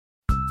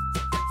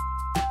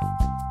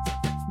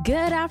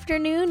Good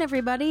afternoon,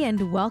 everybody,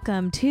 and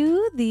welcome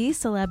to the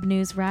Celeb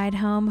News Ride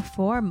Home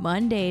for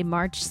Monday,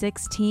 March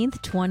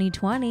 16th,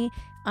 2020.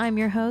 I'm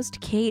your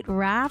host, Kate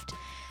Raft.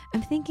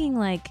 I'm thinking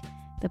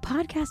the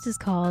podcast is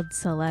called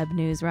Celeb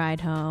News Ride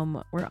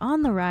Home. We're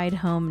on the Ride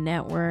Home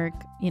network.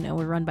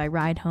 We're run by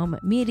Ride Home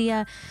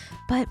Media,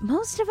 but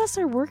most of us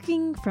are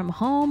working from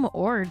home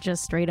or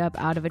just straight up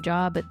out of a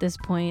job at this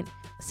point.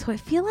 So I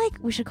feel like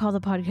we should call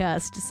the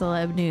podcast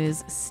Celeb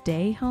News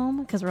Stay Home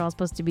because we're all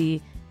supposed to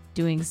be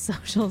doing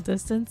social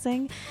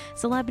distancing.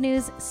 Celeb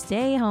News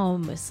Stay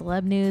Home.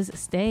 Celeb News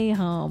Stay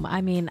Home.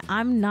 I mean,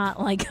 I'm not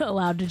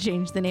allowed to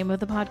change the name of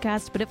the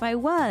podcast, but if I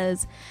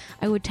was,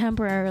 I would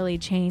temporarily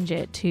change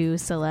it to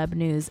Celeb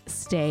News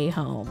Stay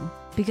Home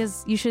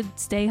because you should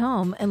stay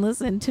home and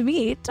listen to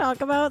me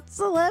talk about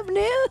celeb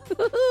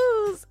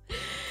news.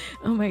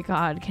 Oh my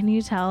God, can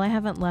you tell I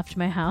haven't left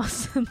my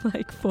house in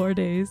 4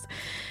 days?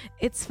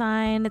 It's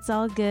fine. It's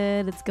all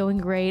good. It's going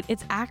great.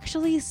 It's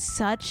actually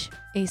such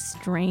a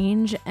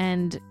strange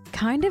and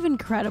kind of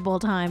incredible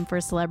time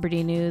for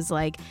celebrity news.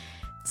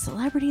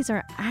 Celebrities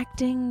are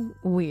acting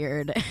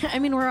weird. I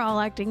mean, we're all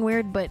acting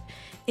weird, but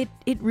it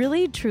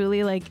really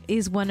truly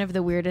is one of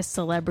the weirdest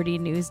celebrity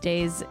news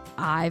days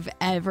I've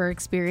ever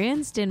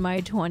experienced in my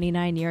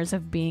 29 years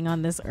of being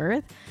on this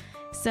earth.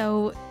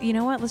 So, you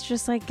know what? Let's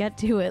just get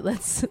to it.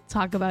 Let's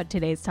talk about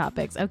today's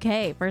topics.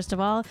 Okay, first of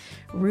all,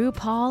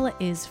 RuPaul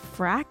is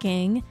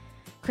fracking.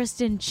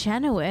 Kristen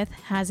Chenoweth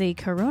has a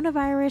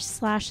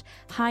coronavirus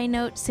 / high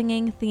note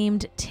singing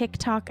themed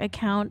TikTok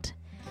account.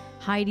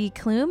 Heidi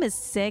Klum is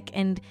sick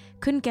and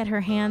couldn't get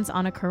her hands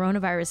on a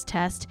coronavirus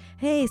test.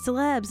 Hey,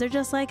 celebs, they're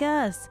just like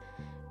us.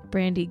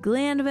 Brandi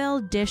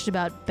Glanville dished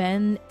about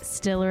Ben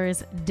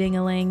Stiller's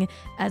ding-a-ling,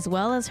 as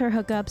well as her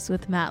hookups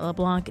with Matt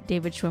LeBlanc,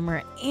 David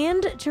Schwimmer,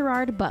 and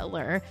Gerard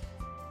Butler.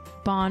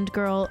 Bond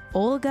girl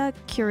Olga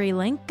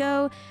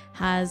Kurylenko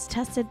has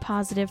tested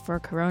positive for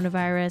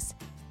coronavirus.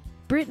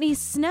 Britney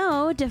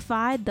Snow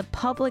defied the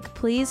public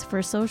pleas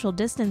for social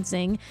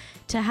distancing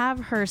to have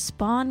her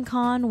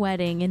SpawnCon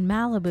wedding in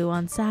Malibu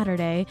on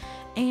Saturday.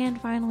 And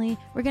finally,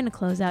 we're going to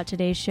close out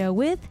today's show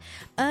with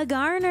a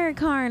Garner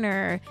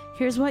Carner.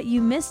 Here's what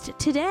you missed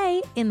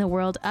today in the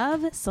world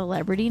of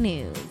celebrity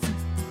news.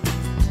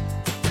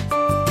 All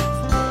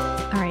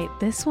right,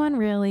 this one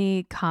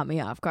really caught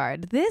me off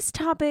guard. This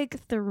topic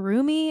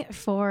threw me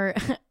for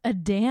a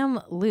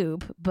damn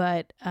loop,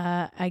 but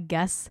I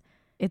guess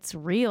it's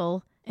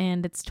real.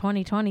 And it's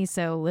 2020,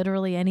 so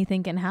literally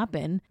anything can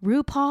happen.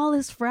 RuPaul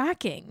is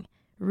fracking.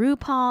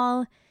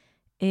 RuPaul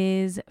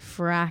is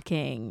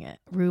fracking.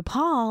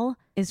 RuPaul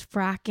is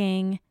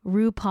fracking.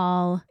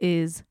 RuPaul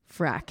is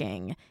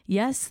fracking.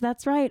 Yes,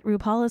 that's right.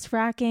 RuPaul is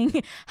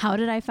fracking. How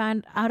did I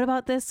find out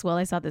about this? Well,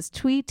 I saw this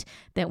tweet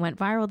that went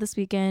viral this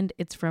weekend.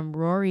 It's from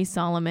Rory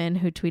Solomon,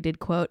 who tweeted,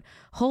 quote,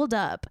 "Hold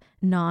up,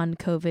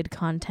 non-COVID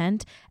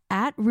content.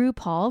 At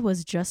RuPaul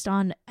was just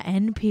on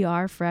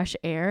NPR Fresh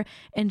Air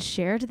and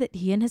shared that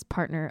he and his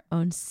partner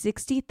own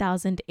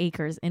 60,000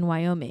 acres in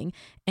Wyoming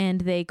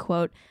and they,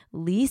 quote,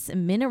 lease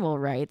mineral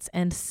rights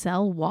and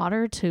sell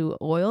water to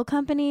oil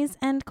companies,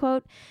 end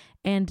quote.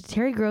 And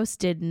Terry Gross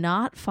did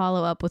not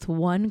follow up with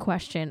one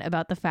question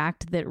about the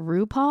fact that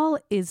RuPaul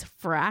is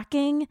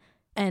fracking,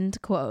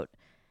 end quote.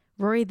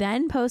 Rory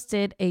then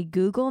posted a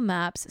Google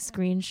Maps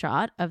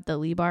screenshot of the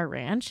Lebar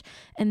Ranch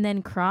and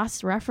then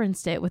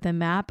cross-referenced it with a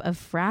map of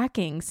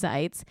fracking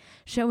sites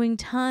showing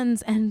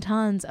tons and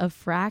tons of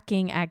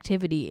fracking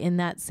activity in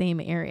that same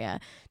area.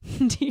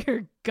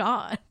 Dear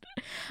God.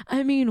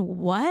 I mean,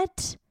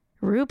 what?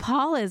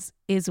 RuPaul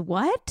is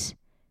what?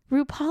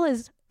 RuPaul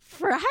is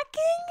fracking?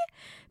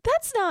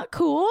 That's not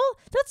cool.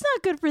 That's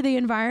not good for the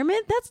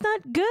environment. That's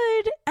not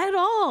good at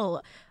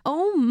all.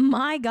 Oh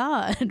my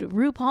God.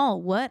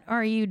 RuPaul, what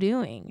are you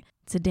doing?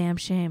 It's a damn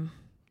shame.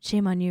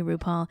 Shame on you,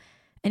 RuPaul.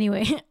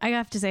 Anyway, I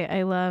have to say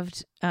I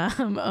loved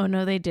Oh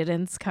No They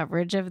Didn't's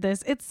coverage of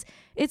this.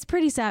 It's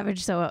pretty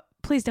savage, so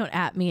please don't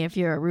at me if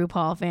you're a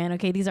RuPaul fan.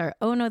 Okay, these are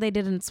Oh No They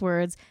Didn't's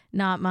words,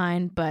 not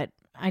mine, but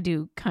I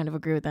do kind of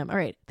agree with them. All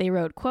right, they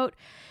wrote, quote,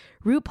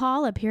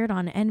 RuPaul appeared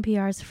on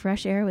NPR's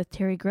Fresh Air with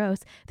Terry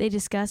Gross. They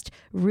discussed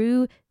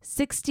Ru's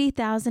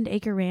 60,000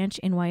 acre ranch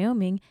in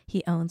Wyoming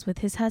he owns with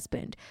his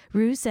husband.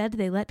 Ru said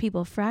they let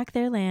people frack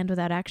their land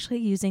without actually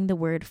using the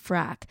word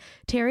frack.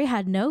 Terry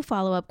had no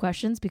follow-up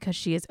questions because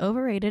she is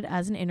overrated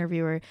as an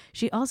interviewer.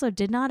 She also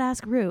did not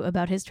ask Ru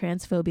about his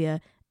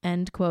transphobia.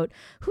 End quote.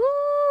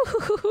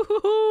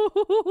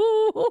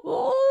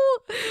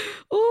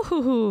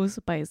 Ooh,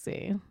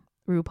 spicy.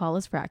 RuPaul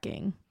is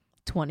fracking.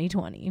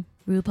 2020.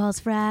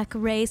 RuPaul's frack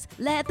race.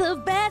 Let the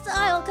best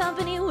oil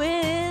company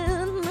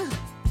win.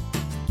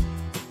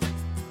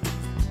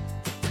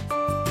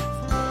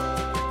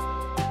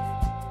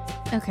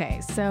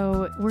 Okay,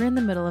 so we're in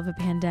the middle of a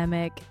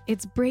pandemic.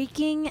 It's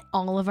breaking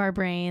all of our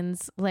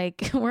brains.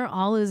 We're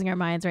all losing our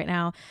minds right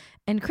now.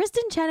 And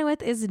Kristen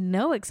Chenoweth is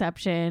no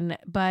exception,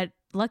 but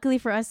luckily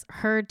for us,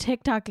 her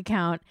TikTok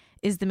account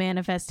is the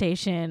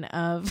manifestation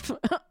of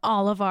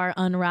all of our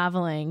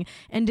unraveling.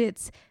 And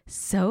it's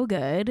so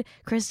good.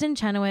 Kristen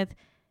Chenoweth,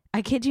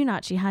 I kid you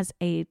not, she has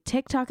a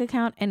TikTok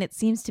account and it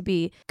seems to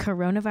be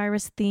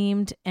coronavirus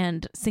themed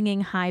and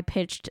singing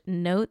high-pitched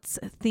notes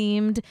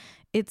themed.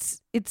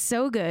 It's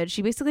so good.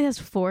 She basically has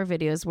 4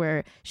 videos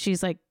where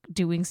she's like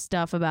doing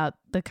stuff about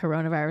the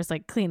coronavirus,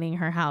 like cleaning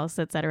her house,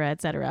 etc.,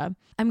 etc.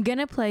 I'm going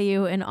to play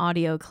you an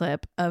audio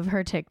clip of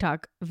her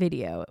TikTok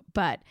video,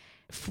 but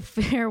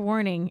fair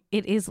warning,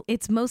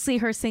 it's mostly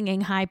her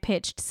singing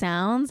high-pitched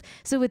sounds,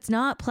 so it's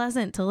not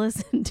pleasant to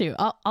listen to.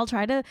 I'll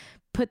try to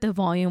put the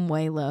volume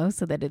way low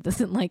so that it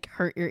doesn't like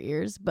hurt your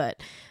ears, but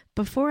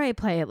before I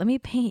play it, let me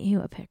paint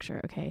you a picture,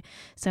 okay?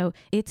 So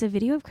it's a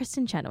video of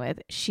Kristen Chenoweth.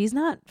 She's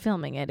not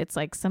filming it. It's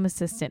like some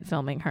assistant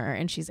filming her,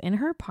 and she's in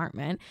her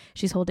apartment.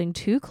 She's holding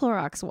 2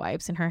 Clorox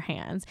wipes in her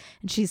hands,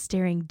 and she's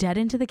staring dead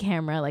into the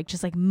camera, like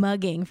just like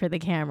mugging for the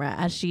camera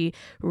as she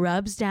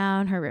rubs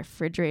down her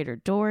refrigerator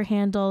door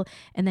handle,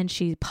 and then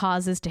she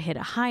pauses to hit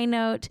a high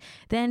note.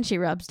 Then she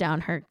rubs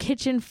down her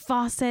kitchen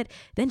faucet.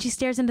 Then she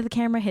stares into the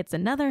camera, hits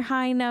another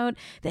high note.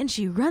 Then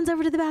she runs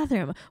over to the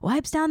bathroom,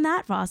 wipes down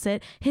that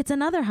faucet, hits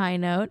another high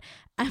note.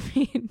 I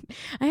mean,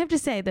 I have to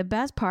say the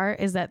best part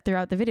is that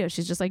throughout the video,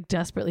 she's just like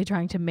desperately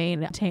trying to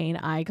maintain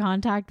eye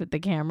contact with the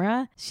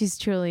camera. She's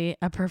truly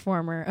a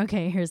performer.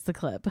 Okay, here's the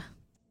clip.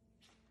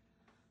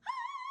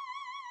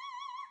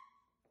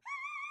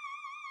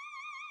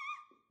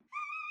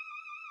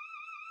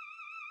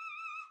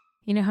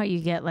 You know how you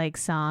get like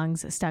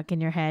songs stuck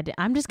in your head?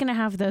 I'm just going to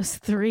have those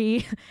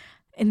 3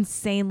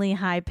 insanely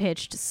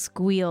high-pitched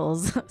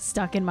squeals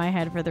stuck in my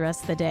head for the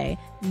rest of the day.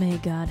 May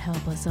God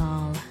help us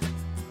all.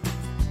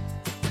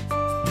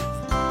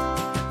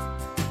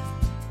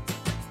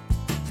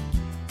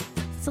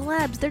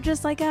 Celebs, they're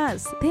just like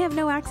us. They have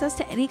no access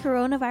to any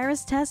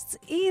coronavirus tests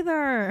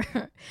either.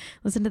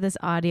 Listen to this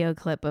audio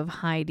clip of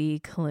Heidi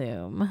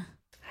Klum.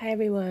 Hi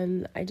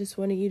everyone, I just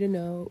wanted you to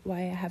know why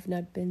I have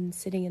not been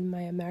sitting in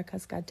my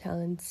America's Got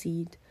Talent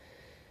seat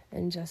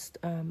and just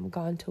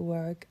gone to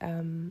work.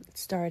 It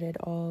started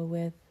all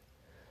with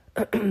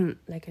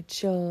like a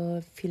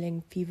chill,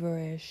 feeling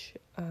feverish,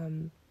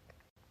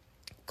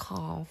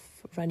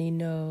 cough, runny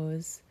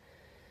nose.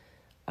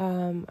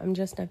 I'm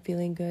just not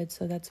feeling good,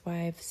 so that's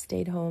why I've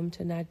stayed home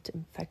to not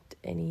infect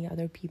any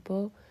other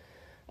people.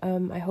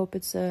 I hope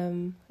it's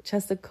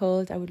just a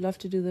cold. I would love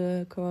to do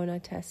the corona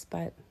test,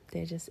 but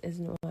there just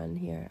isn't one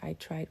here. I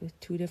tried with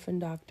 2 different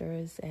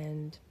doctors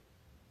and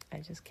I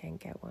just can't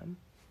get one.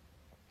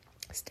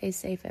 Stay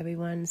safe,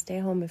 everyone. Stay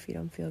home if you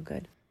don't feel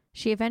good.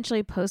 She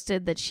eventually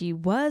posted that she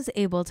was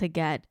able to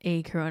get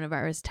a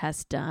coronavirus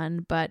test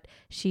done, but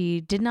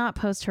she did not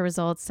post her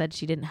results, said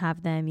she didn't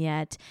have them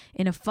yet.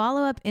 In a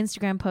follow-up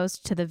Instagram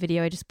post to the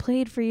video I just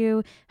played for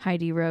you,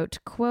 Heidi wrote,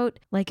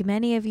 quote, "Like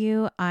many of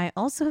you, I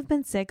also have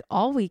been sick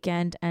all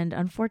weekend, and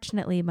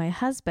unfortunately my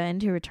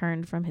husband, who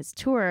returned from his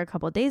tour a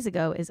couple days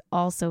ago, is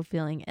also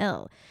feeling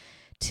ill.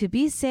 To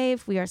be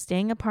safe, we are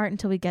staying apart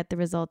until we get the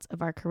results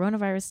of our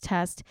coronavirus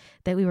test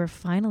that we were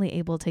finally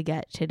able to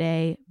get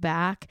today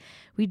back.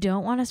 We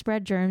don't want to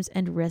spread germs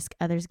and risk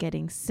others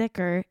getting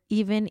sicker,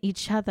 even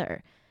each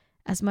other.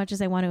 As much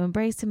as I want to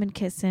embrace him and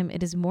kiss him,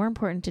 it is more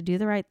important to do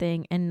the right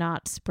thing and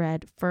not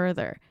spread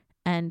further."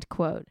 End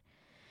quote.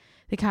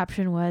 The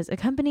caption was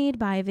accompanied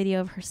by a video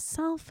of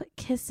herself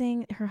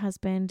kissing her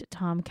husband,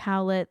 Tom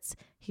Cowlitz.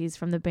 He's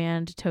from the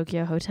band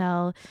Tokyo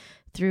Hotel,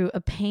 through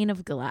a pane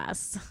of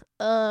glass.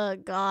 Oh,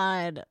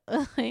 God.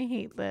 I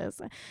hate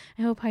this.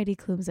 I hope Heidi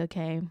Klum's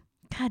okay.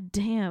 God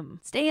damn.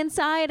 Stay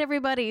inside,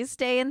 everybody.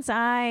 Stay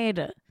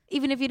inside.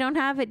 Even if you don't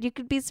have it, you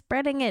could be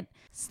spreading it.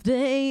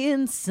 Stay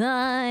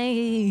inside.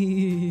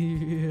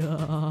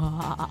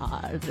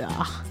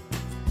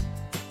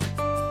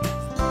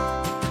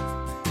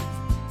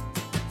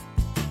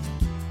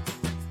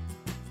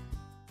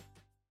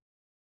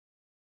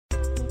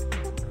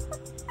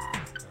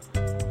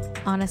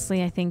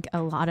 Honestly, I think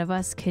a lot of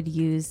us could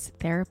use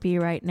therapy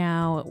right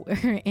now.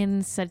 We're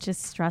in such a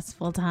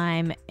stressful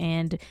time,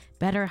 and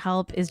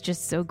BetterHelp is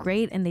just so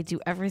great, and they do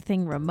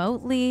everything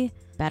remotely.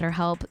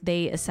 BetterHelp,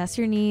 they assess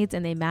your needs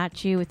and they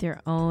match you with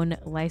your own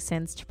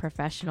licensed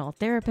professional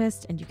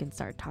therapist, and you can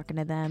start talking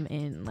to them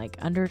in like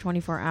under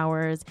 24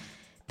 hours.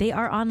 They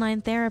are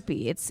online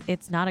therapy.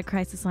 It's not a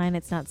crisis line.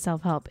 It's not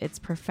self-help. It's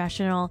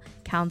professional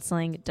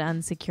counseling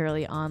done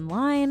securely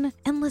online.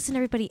 And listen,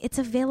 everybody, it's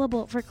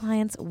available for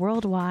clients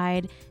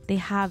worldwide. They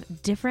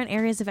have different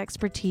areas of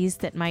expertise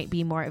that might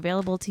be more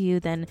available to you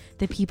than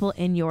the people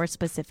in your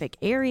specific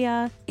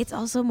area. It's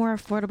also more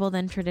affordable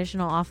than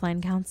traditional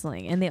offline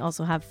counseling, and they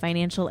also have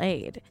financial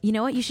aid. You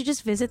know what? You should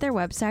just visit their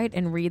website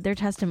and read their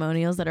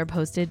testimonials that are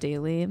posted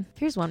daily.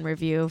 Here's one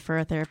review for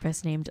a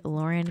therapist named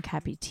Lauren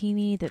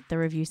Capitini. That the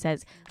review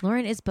says,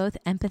 "Lauren is both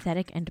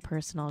empathetic and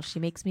personal. She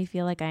makes me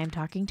feel like I am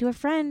talking to a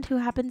friend who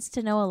happens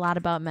to know a lot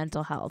about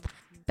mental health.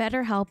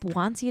 BetterHelp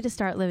wants you to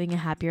start living a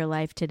happier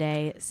life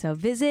today. So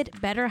visit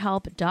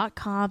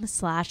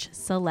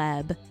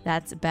betterhelp.com/celeb.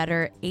 That's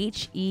better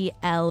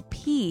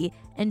HELP,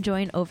 and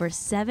join over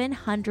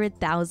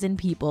 700,000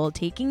 people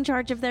taking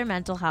charge of their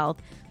mental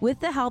health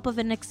with the help of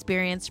an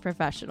experienced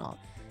professional.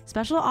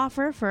 Special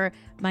offer for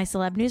my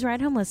Celeb News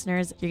Ride Home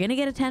listeners. You're going to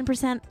get a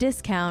 10%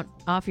 discount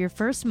off your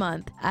first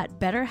month at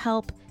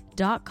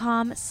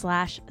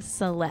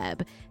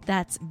betterhelp.com/celeb.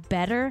 That's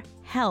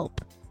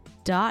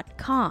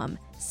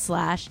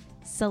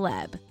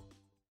betterhelp.com/celeb.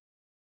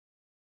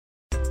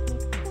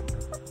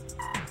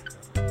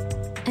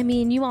 I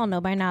mean, you all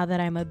know by now that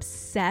I'm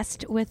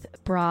obsessed with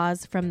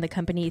bras from the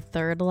company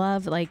Third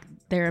Love. Like,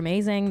 they're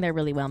amazing. They're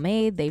really well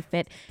made. They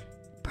fit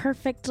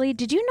perfectly.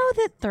 Did you know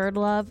that Third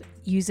Love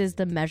uses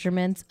the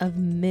measurements of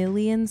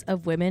millions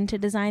of women to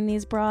design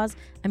these bras?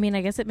 I mean,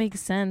 I guess it makes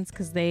sense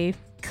because they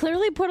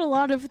clearly put a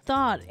lot of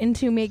thought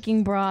into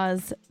making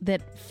bras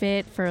that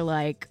fit for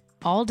like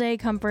all day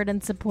comfort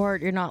and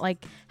support. You're not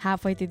like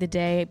halfway through the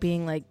day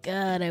being like,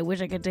 God, I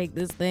wish I could take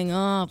this thing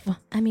off.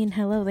 I mean,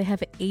 hello, they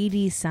have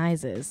 80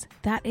 sizes.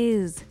 That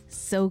is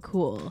so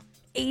cool.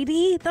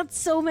 80? That's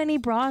so many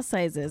bra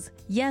sizes.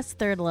 Yes,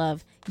 Third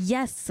Love.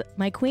 Yes,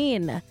 my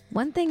queen.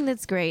 One thing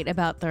that's great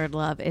about Third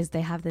Love is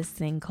they have this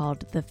thing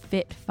called the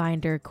Fit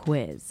Finder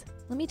Quiz.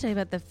 Let me tell you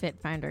about the Fit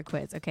Finder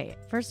Quiz. Okay,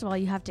 first of all,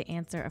 you have to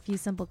answer a few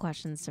simple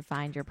questions to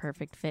find your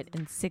perfect fit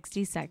in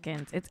 60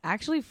 seconds. It's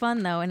actually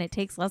fun, though, and it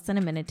takes less than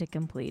a minute to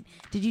complete.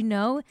 Did you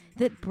know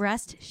that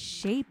breast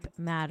shape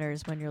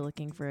matters when you're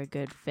looking for a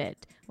good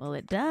fit? Well,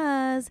 it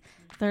does.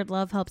 Third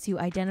Love helps you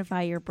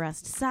identify your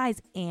breast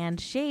size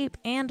and shape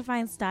and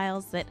find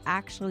styles that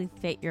actually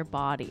fit your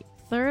body.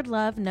 Third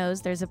Love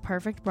knows there's a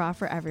perfect bra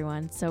for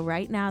everyone, so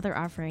right now they're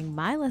offering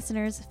my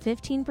listeners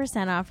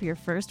 15% off your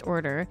first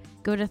order.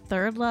 Go to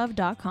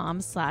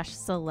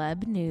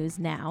thirdlove.com/celebnews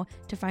now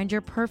to find your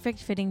perfect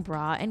fitting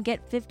bra and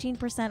get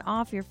 15%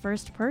 off your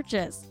first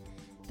purchase.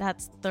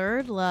 That's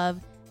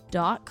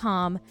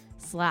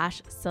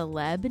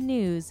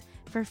thirdlove.com/celebnews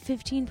for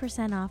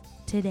 15% off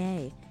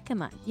today.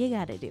 Come on, you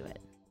gotta do it.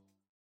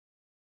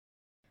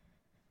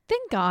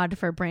 Thank God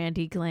for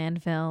Brandi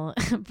Glanville.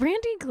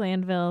 Brandi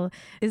Glanville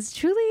is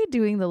truly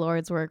doing the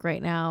Lord's work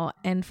right now.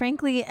 And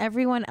frankly,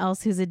 everyone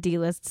else who's a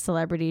D-list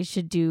celebrity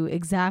should do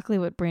exactly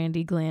what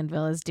Brandi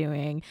Glanville is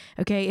doing.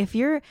 Okay, if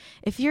you're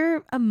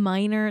a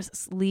minor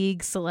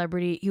league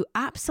celebrity, you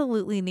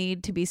absolutely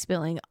need to be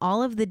spilling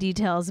all of the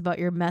details about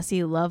your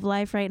messy love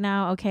life right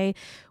now. Okay,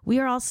 we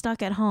are all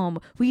stuck at home.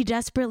 We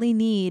desperately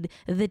need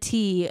the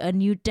tea,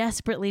 and you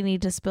desperately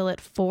need to spill it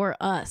for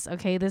us.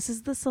 Okay, this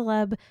is the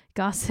celeb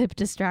gossip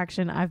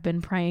distraction I've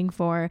been praying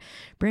for.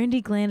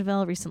 Brandi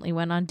Glanville recently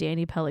went on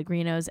Danny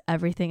Pellegrino's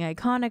Everything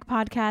Iconic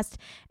podcast,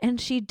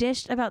 and she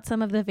dished about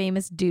some of the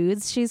famous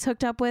dudes she's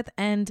hooked up with,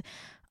 and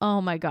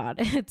oh my God,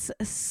 it's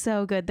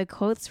so good. The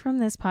quotes from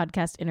this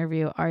podcast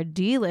interview are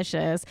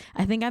delicious.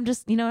 I think I'm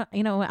just,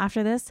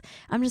 after this,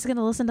 I'm just going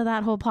to listen to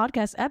that whole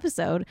podcast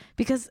episode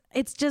because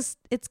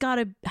it's got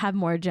to have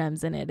more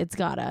gems in it. It's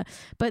gotta.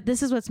 But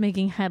this is what's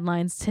making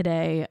headlines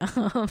today.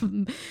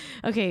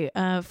 Okay,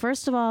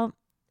 first of all,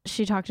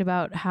 she talked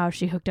about how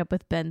she hooked up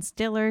with Ben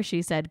Stiller.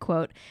 She said,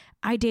 quote,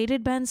 "I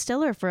dated Ben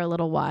Stiller for a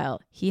little while.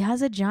 He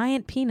has a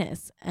giant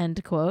penis,"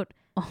 end quote.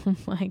 Oh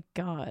my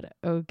God.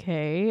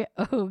 Okay.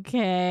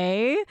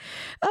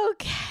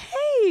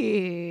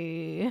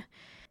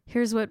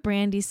 Here's what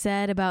Brandi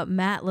said about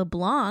Matt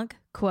LeBlanc.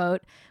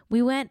 Quote,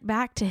 "We went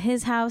back to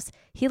his house.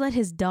 He let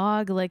his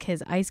dog lick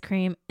his ice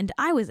cream and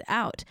I was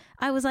out.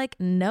 I was like,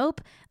 nope,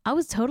 I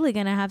was totally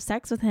going to have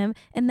sex with him.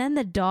 And then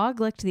the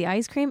dog licked the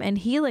ice cream and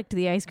he licked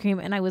the ice cream.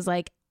 And I was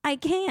like, I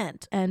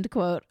can't," end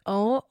quote.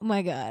 Oh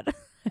my God.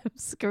 I'm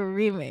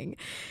screaming.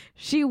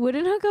 She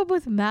wouldn't hook up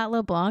with Matt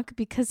LeBlanc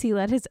because he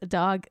let his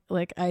dog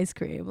lick ice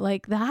cream.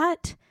 Like,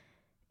 that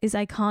is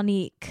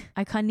iconique.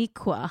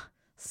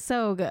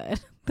 So good.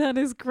 That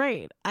is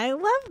great. I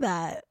love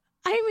that.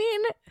 I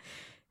mean,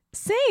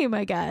 same,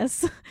 I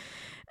guess.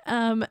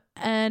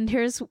 And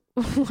here's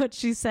what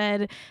she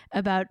said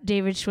about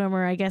David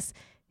Schwimmer. I guess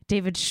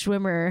David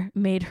Schwimmer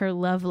made her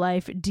love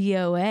life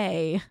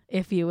DOA,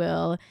 if you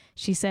will.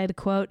 She said,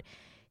 quote,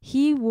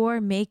 "He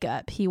wore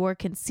makeup. He wore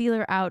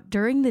concealer out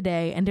during the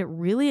day, and it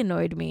really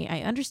annoyed me.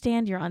 I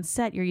understand you're on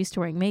set, you're used to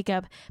wearing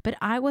makeup, but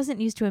I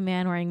wasn't used to a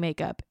man wearing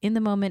makeup. In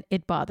the moment,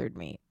 it bothered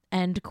me,"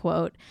 end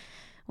quote.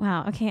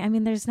 Wow. Okay. I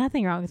mean, there's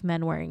nothing wrong with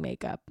men wearing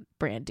makeup,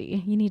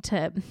 Brandi. You need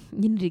to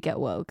get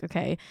woke.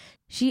 Okay.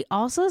 She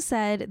also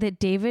said that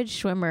David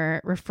Schwimmer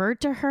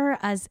referred to her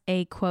as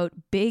a, quote,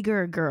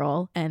 bigger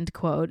girl, end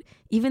quote,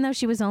 even though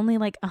she was only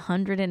like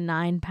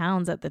 109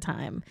 pounds at the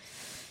time.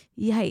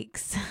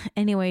 Yikes.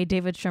 Anyway,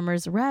 David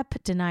Schwimmer's rep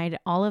denied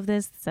all of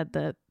this, said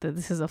that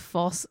this is a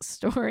false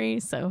story,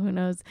 so who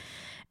knows.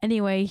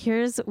 Anyway,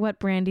 here's what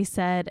Brandi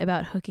said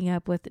about hooking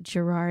up with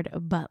Gerard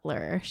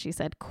Butler. She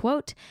said,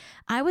 quote,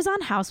 "I was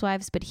on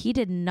Housewives, but he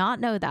did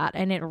not know that,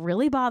 and it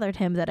really bothered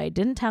him that I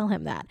didn't tell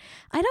him that.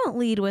 I don't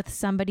lead with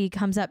somebody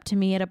comes up to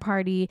me at a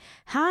party,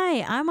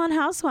 'Hi, I'm on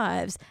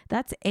Housewives.'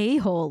 That's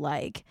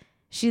a-hole-like."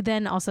 She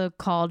then also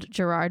called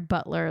Gerard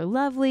Butler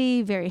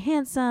lovely, very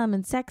handsome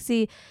and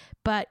sexy,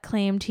 but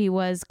claimed he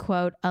was,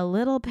 quote, "a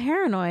little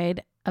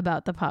paranoid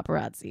about the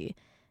paparazzi."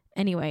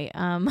 Anyway,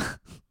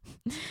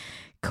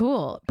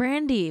 cool.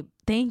 Brandi,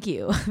 thank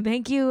you.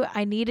 Thank you.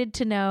 I needed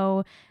to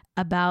know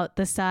about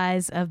the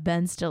size of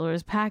Ben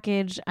Stiller's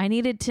package. I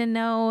needed to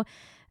know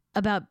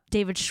about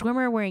David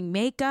Schwimmer wearing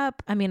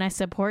makeup. I mean, I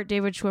support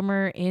David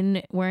Schwimmer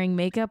in wearing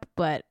makeup,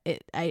 but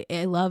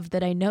I love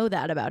that I know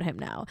that about him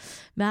now.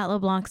 Matt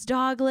LeBlanc's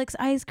dog licks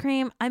ice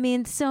cream. I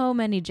mean, so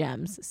many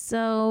gems.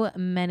 So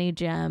many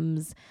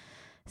gems.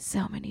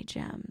 So many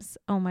gems.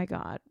 Oh my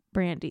God.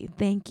 Brandy,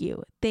 thank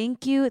you.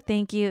 Thank you.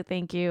 Thank you.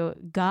 Thank you.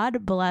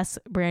 God bless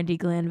Brandy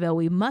Glanville.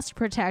 We must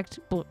protect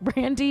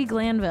Brandy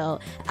Glanville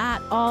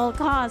at all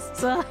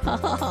costs.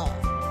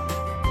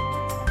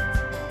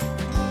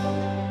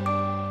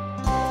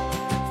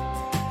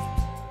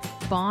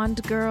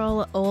 Bond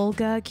girl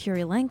Olga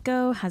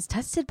Kurylenko has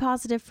tested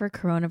positive for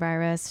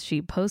coronavirus.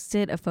 She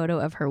posted a photo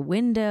of her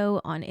window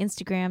on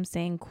Instagram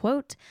saying,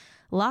 quote,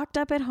 "Locked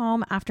up at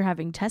home after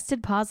having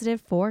tested positive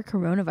for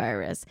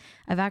coronavirus.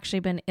 I've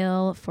actually been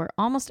ill for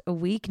almost a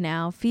week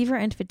now. Fever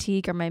and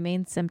fatigue are my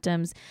main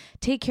symptoms.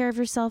 Take care of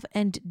yourself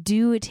and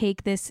do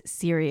take this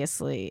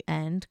seriously."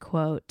 End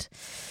quote.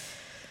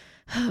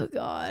 Oh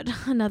God.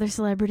 Another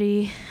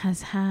celebrity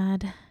has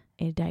had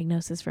a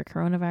diagnosis for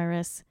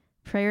coronavirus.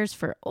 Prayers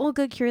for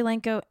Olga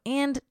Kurylenko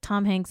and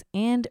Tom Hanks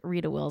and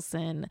Rita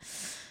Wilson.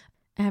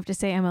 I have to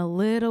say I'm a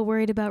little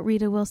worried about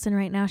Rita Wilson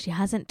right now. She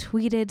hasn't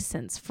tweeted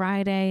since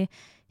Friday.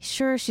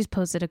 Sure, she's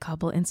posted a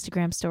couple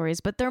Instagram stories,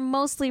 but they're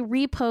mostly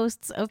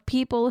reposts of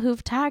people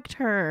who've tagged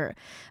her.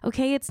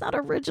 Okay, it's not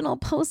original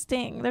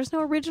posting. There's no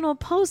original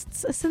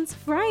posts since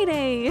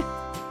Friday.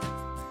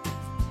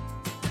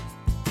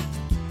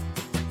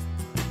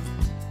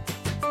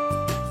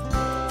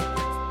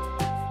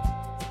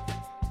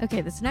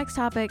 Okay, this next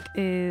topic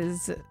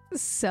is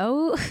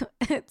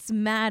it's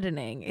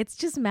maddening. It's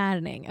just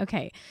maddening.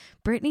 Okay,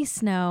 Brittany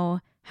Snow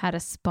had a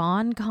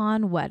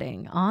SpawnCon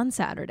wedding on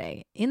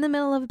Saturday in the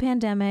middle of a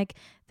pandemic,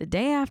 the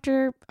day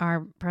after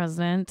our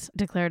president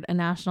declared a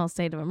national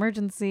state of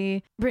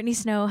emergency. Brittany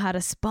Snow had a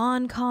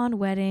SpawnCon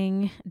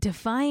wedding,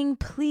 defying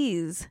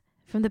pleas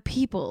from the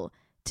people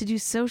to do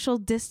social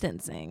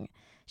distancing.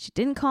 She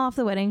didn't call off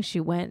the wedding. She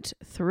went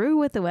through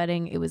with the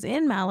wedding. It was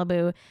in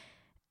Malibu.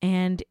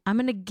 And I'm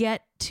going to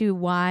get to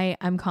why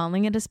I'm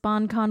calling it a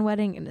SpawnCon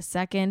wedding in a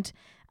second.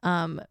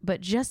 But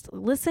just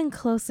listen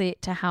closely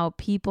to how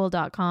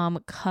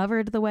people.com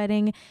covered the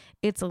wedding.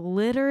 It's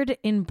littered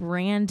in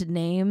brand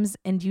names,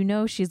 and you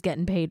know she's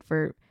getting paid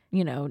for,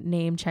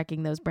 name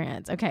checking those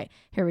brands. Okay,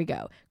 here we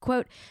go.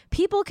 Quote,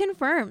 "People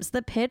confirms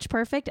the pitch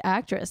perfect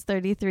actress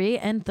 33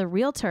 and the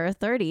realtor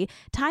 30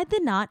 tied the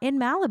knot in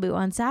Malibu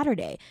on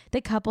Saturday. The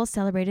couple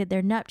celebrated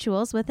their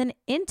nuptials with an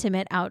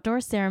intimate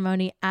outdoor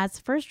ceremony as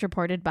first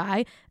reported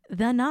by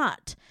The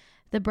Knot.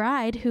 The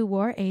bride, who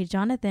wore a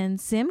Jonathan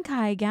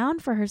Simkai gown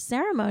for her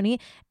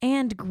ceremony,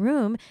 and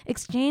groom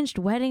exchanged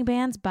wedding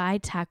bands by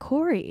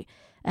Takori.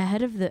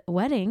 Ahead of the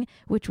wedding,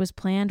 which was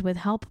planned with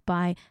help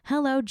by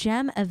Hello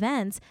Gem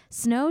Events,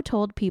 Snow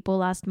told People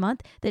last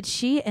month that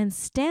she and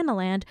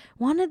Stanaland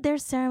wanted their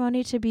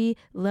ceremony to be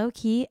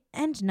low-key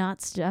and not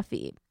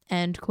stuffy."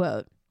 End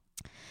quote.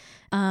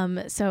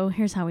 So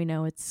here's how we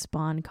know it's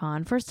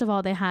SpawnCon. First of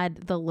all, they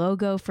had the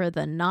logo for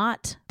The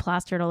Knot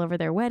plastered all over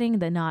their wedding.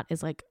 The Knot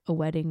is like a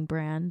wedding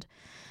brand,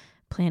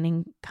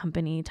 planning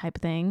company type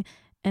thing.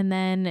 And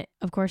then,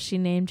 of course, she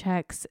name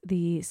checks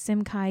the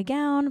Simkai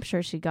gown. I'm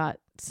sure she got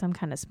some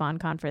kind of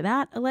SpawnCon for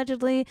that,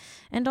 allegedly.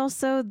 And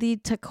also the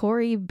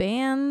Takori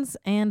bands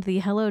and the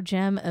Hello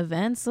Gem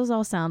events. Those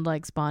all sound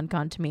like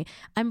SpawnCon to me.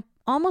 I'm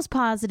almost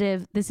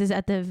positive this is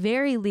at the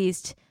very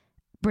least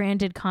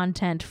branded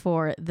content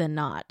for The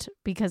Knot,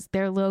 because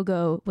their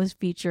logo was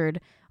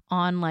featured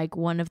on like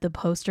one of the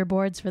poster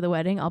boards for the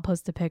wedding. I'll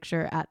post a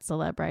picture at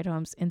Celeb Bride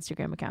Home's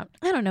Instagram account.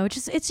 I don't know.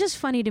 It's just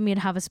funny to me to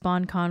have a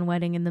SpawnCon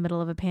wedding in the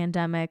middle of a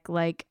pandemic.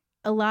 Like,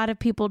 a lot of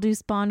people do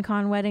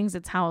SpawnCon weddings.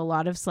 It's how a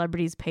lot of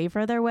celebrities pay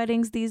for their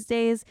weddings these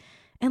days.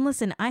 And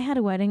listen, I had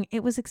a wedding.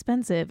 It was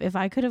expensive. If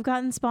I could have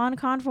gotten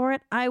SpawnCon for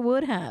it, I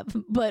would have.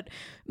 But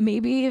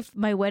maybe if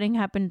my wedding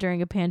happened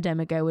during a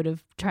pandemic, I would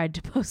have tried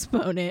to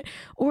postpone it,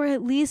 or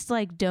at least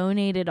like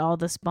donated all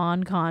the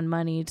SpawnCon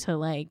money to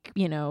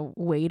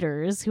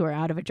waiters who are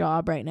out of a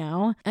job right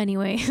now.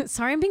 Anyway,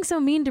 sorry I'm being so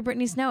mean to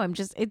Brittany Snow.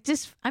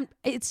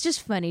 It's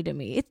just funny to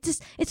me.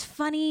 It's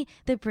funny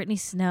that Brittany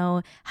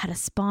Snow had a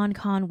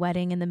SpawnCon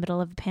wedding in the middle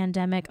of a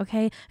pandemic.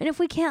 Okay. And if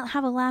we can't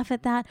have a laugh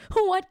at that,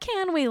 what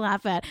can we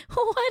laugh at?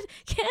 What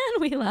can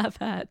we laugh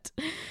at?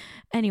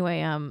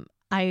 Anyway,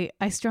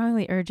 I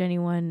strongly urge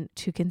anyone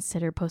to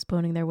consider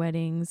postponing their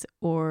weddings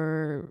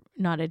or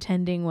not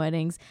attending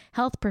weddings.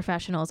 Health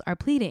professionals are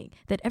pleading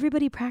that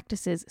everybody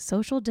practices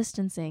social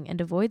distancing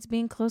and avoids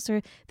being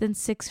closer than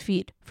 6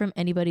 feet from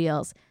anybody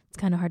else. It's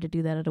kind of hard to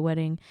do that at a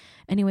wedding.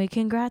 Anyway,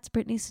 congrats,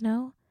 Brittany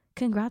Snow.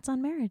 Congrats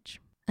on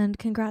marriage. And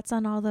congrats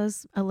on all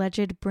those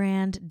alleged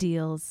brand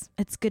deals.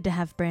 It's good to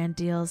have brand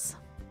deals.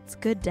 It's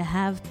good to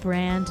have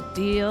brand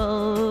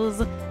deals.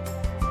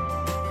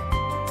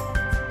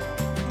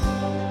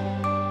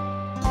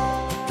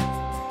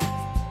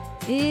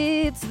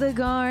 It's the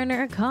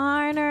Garner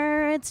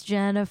Corner. It's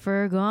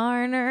Jennifer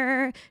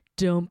Garner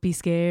Don't be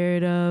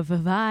scared of a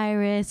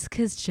virus,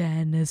 'cause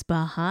Jen is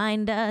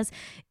behind us.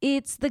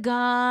 It's the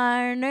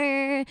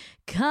Garner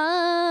Corner.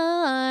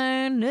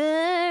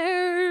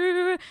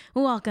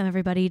 Welcome,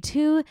 everybody,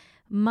 to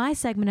my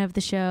segment of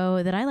the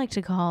show that I like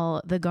to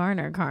call the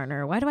Garner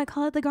Corner. Why do I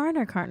call it the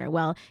Garner Corner?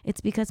 Well,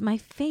 it's because my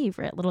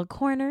favorite little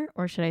corner,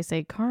 or should I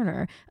say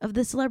corner, of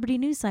the celebrity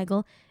news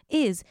cycle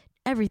is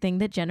everything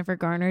that Jennifer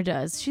Garner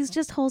does. She's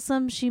just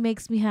wholesome. She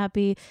makes me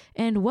happy.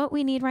 And what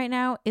we need right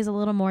now is a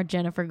little more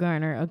Jennifer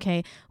Garner,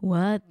 okay?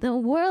 What the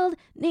world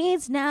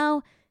needs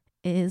now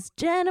is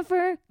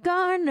Jennifer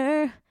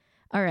Garner.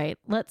 All right,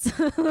 let's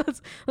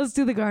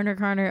do the Garner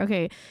Corner.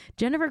 Okay,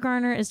 Jennifer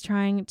Garner is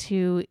trying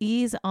to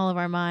ease all of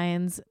our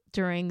minds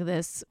during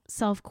this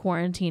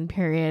self-quarantine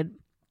period.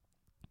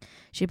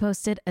 She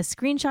posted a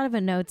screenshot of a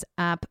Notes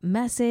app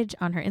message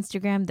on her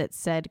Instagram that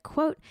said,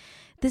 quote,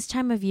 "This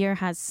time of year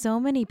has so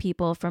many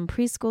people from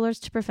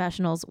preschoolers to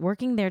professionals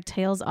working their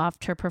tails off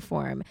to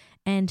perform.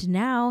 And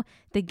now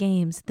the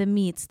games, the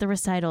meets, the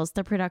recitals,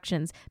 the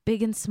productions,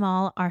 big and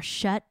small, are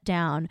shut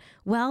down.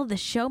 Well, the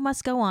show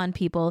must go on,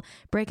 people.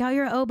 Break out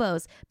your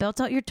oboes,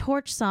 belt out your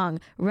torch song,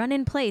 run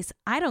in place.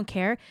 I don't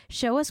care.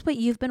 Show us what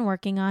you've been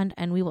working on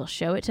and we will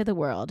show it to the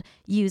world.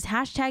 Use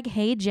hashtag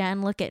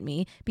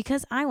 #HeyJenLookAtMe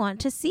because I want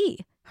to see."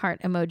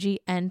 Heart emoji,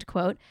 end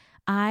quote.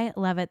 I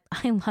love it.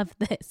 I love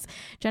this.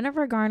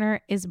 Jennifer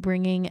Garner is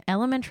bringing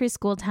elementary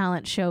school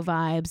talent show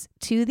vibes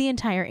to the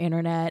entire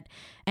internet,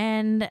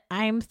 and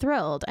I'm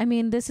thrilled. I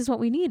mean, this is what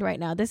we need right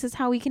now. This is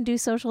how we can do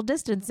social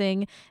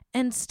distancing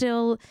and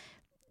still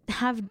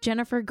have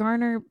Jennifer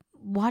Garner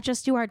watch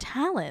us do our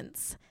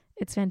talents.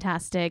 It's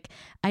fantastic.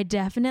 I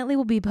definitely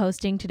will be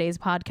posting today's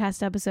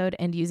podcast episode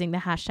and using the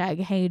hashtag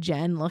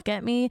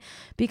 #HeyJenLookAtMe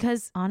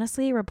because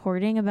honestly,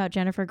 reporting about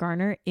Jennifer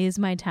Garner is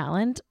my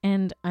talent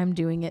and I'm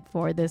doing it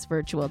for this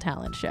virtual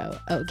talent show.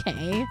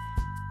 Okay.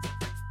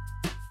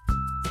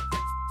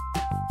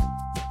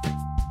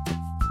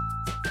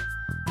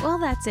 Well,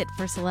 that's it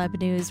for Celeb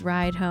News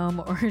Ride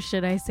Home, or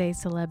should I say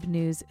Celeb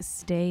News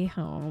Stay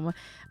Home.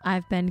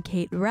 I've been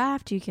Kate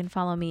Raft. You can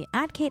follow me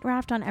at Kate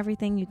Raft on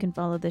everything. You can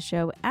follow the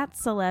show at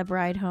Celeb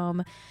Ride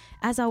Home.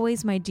 As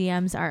always, my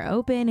DMs are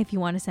open if you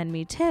want to send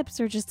me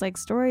tips or just like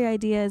story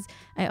ideas.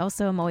 I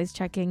also am always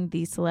checking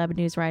the Celeb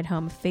News Ride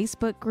Home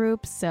Facebook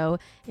group. So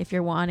if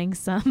you're wanting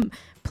some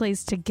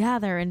place to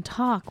gather and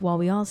talk while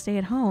we all stay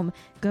at home,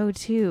 go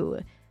to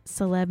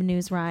Celeb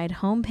News Ride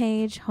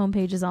homepage.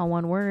 Homepage is all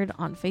one word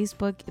on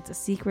Facebook. It's a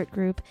secret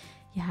group.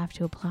 You have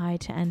to apply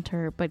to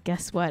enter, but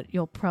guess what?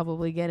 You'll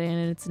probably get in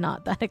and it's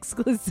not that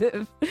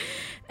exclusive.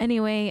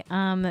 Anyway,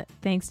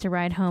 thanks to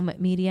Ride Home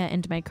Media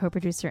and my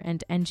co-producer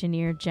and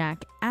engineer,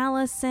 Jack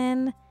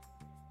Allison.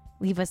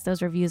 Leave us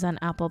those reviews on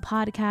Apple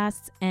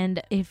Podcasts.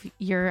 And if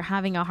you're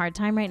having a hard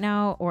time right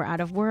now or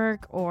out of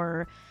work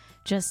or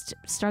just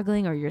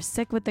struggling, or you're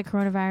sick with the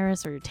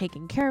coronavirus, or you're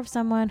taking care of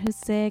someone who's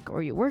sick,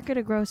 or you work at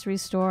a grocery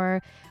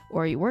store,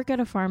 or you work at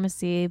a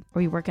pharmacy,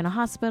 or you work in a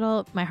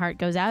hospital, my heart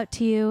goes out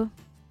to you.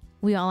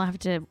 We all have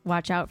to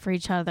watch out for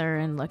each other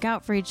and look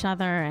out for each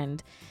other.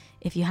 And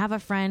if you have a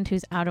friend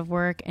who's out of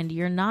work and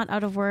you're not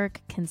out of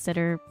work,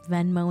 consider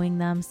Venmoing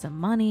them some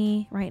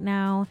money right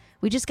now.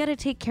 We just got to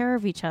take care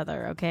of each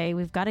other, okay?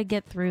 We've got to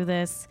get through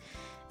this.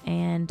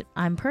 And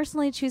I'm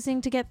personally choosing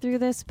to get through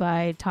this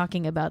by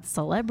talking about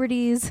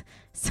celebrities.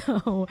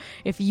 So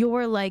if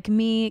you're like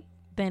me,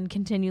 then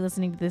continue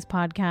listening to this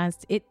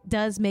podcast. It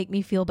does make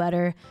me feel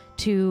better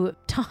to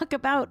talk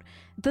about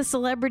the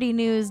celebrity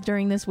news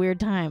during this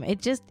weird time.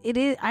 It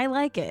is. I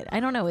like it.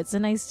 I don't know. It's a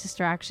nice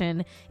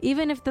distraction.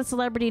 Even if the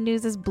celebrity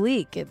news is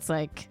bleak, it's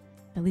like,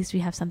 at least we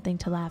have something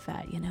to laugh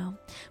at, you know?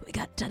 We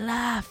got to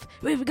laugh.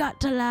 We've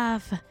got to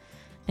laugh.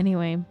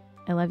 Anyway,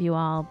 I love you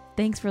all.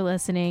 Thanks for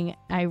listening.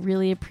 I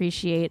really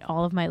appreciate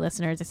all of my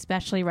listeners,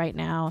 especially right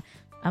now.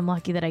 I'm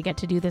lucky that I get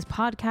to do this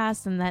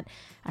podcast and that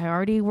I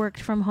already worked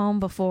from home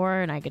before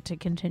and I get to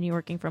continue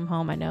working from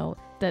home. I know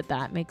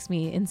that makes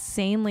me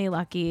insanely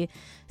lucky.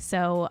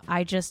 So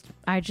I just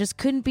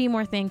couldn't be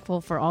more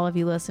thankful for all of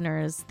you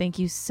listeners. Thank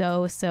you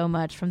so, so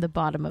much from the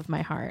bottom of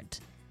my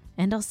heart.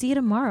 And I'll see you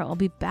tomorrow. I'll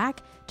be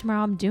back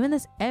tomorrow. I'm doing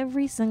this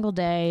every single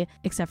day,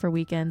 except for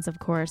weekends, of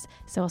course.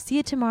 So I'll see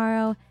you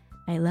tomorrow.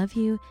 I love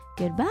you.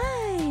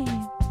 Goodbye.